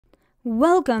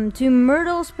Welcome to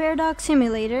Myrtle's Paradox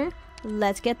Simulator.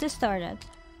 Let's get this started.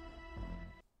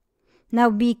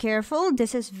 Now be careful,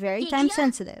 this is very time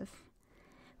sensitive.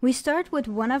 We start with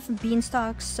one of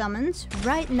Beanstalk's summons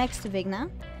right next to Vigna.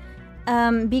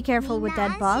 Be careful with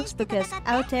that box because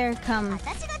out there come,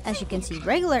 as you can see,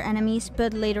 regular enemies,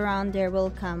 but later on there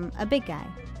will come a big guy.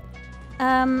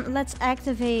 Let's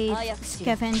activate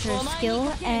Scavenger's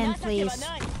skill and place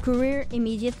Courier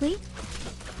immediately.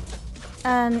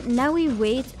 Now we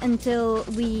wait until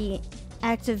we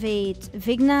activate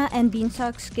Vigna and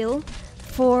Beanstalk's skill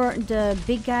for the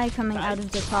big guy coming out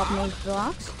of the topmost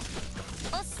blocks.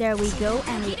 There we go,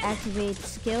 and we activate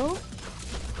skill.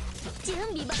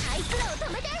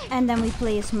 And then we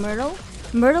place Myrtle.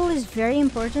 Myrtle is very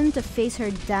important to face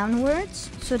her downwards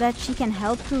so that she can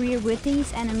help Courier with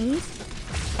these enemies.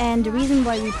 And the reason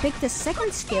why we picked the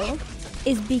second skill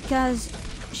is because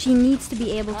she needs to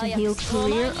be able to heal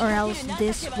Courier or else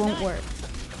this won't work.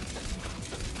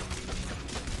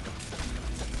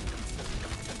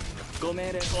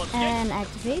 And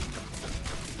activate.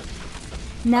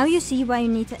 Now you see why you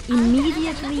need to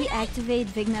immediately activate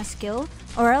Vigna's skill,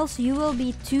 or else you will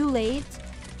be too late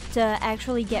to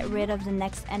actually get rid of the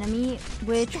next enemy,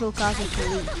 which will cause it to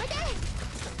leave.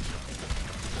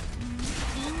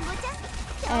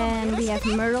 And we have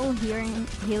Myrtle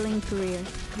healing Courier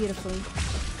beautifully.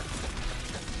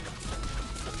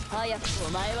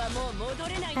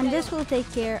 And this will take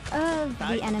care of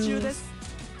the enemies,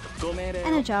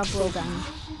 and a job well done.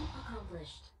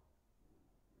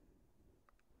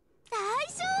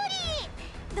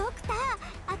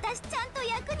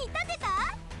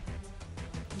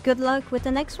 Good luck with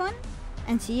the next one,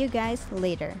 and see you guys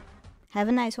later. Have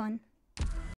a nice one.